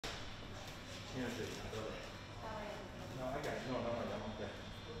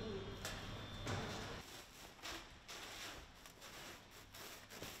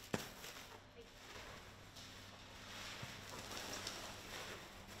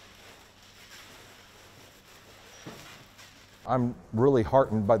I'm really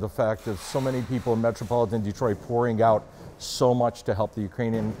heartened by the fact that so many people in metropolitan Detroit pouring out so much to help the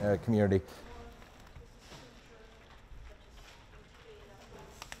Ukrainian community.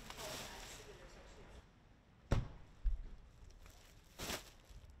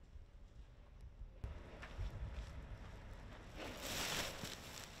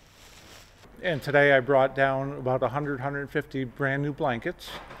 And today I brought down about 150 brand new blankets.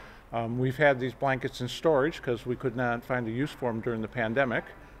 We've had these blankets in storage because we could not find a use for them during the pandemic.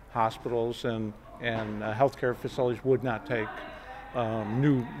 Hospitals and healthcare facilities would not take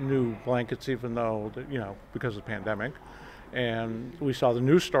new blankets, even though, because of the pandemic. And we saw the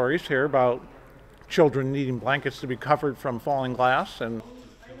news stories here about children needing blankets to be covered from falling glass. And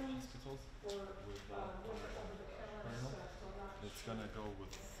it's gonna go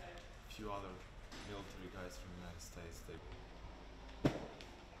with a few other military guys from the United States.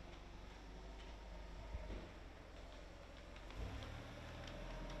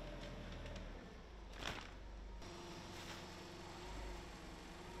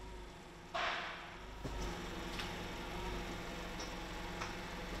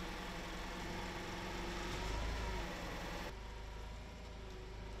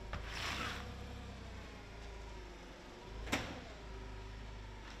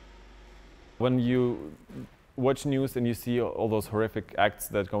 When you watch news and you see all those horrific acts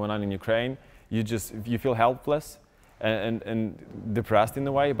that are going on in Ukraine, you feel helpless and depressed in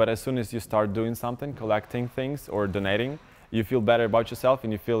a way, but as soon as you start doing something, collecting things or donating, you feel better about yourself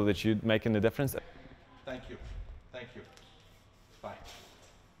and you feel that you're making a difference. Thank you. Thank you. Bye.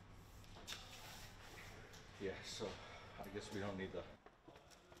 Yeah, so I guess we don't need the...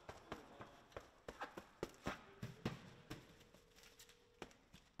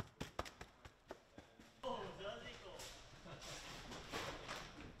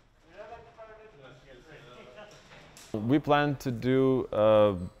 We plan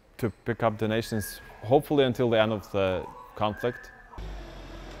to pick up donations hopefully until the end of the conflict.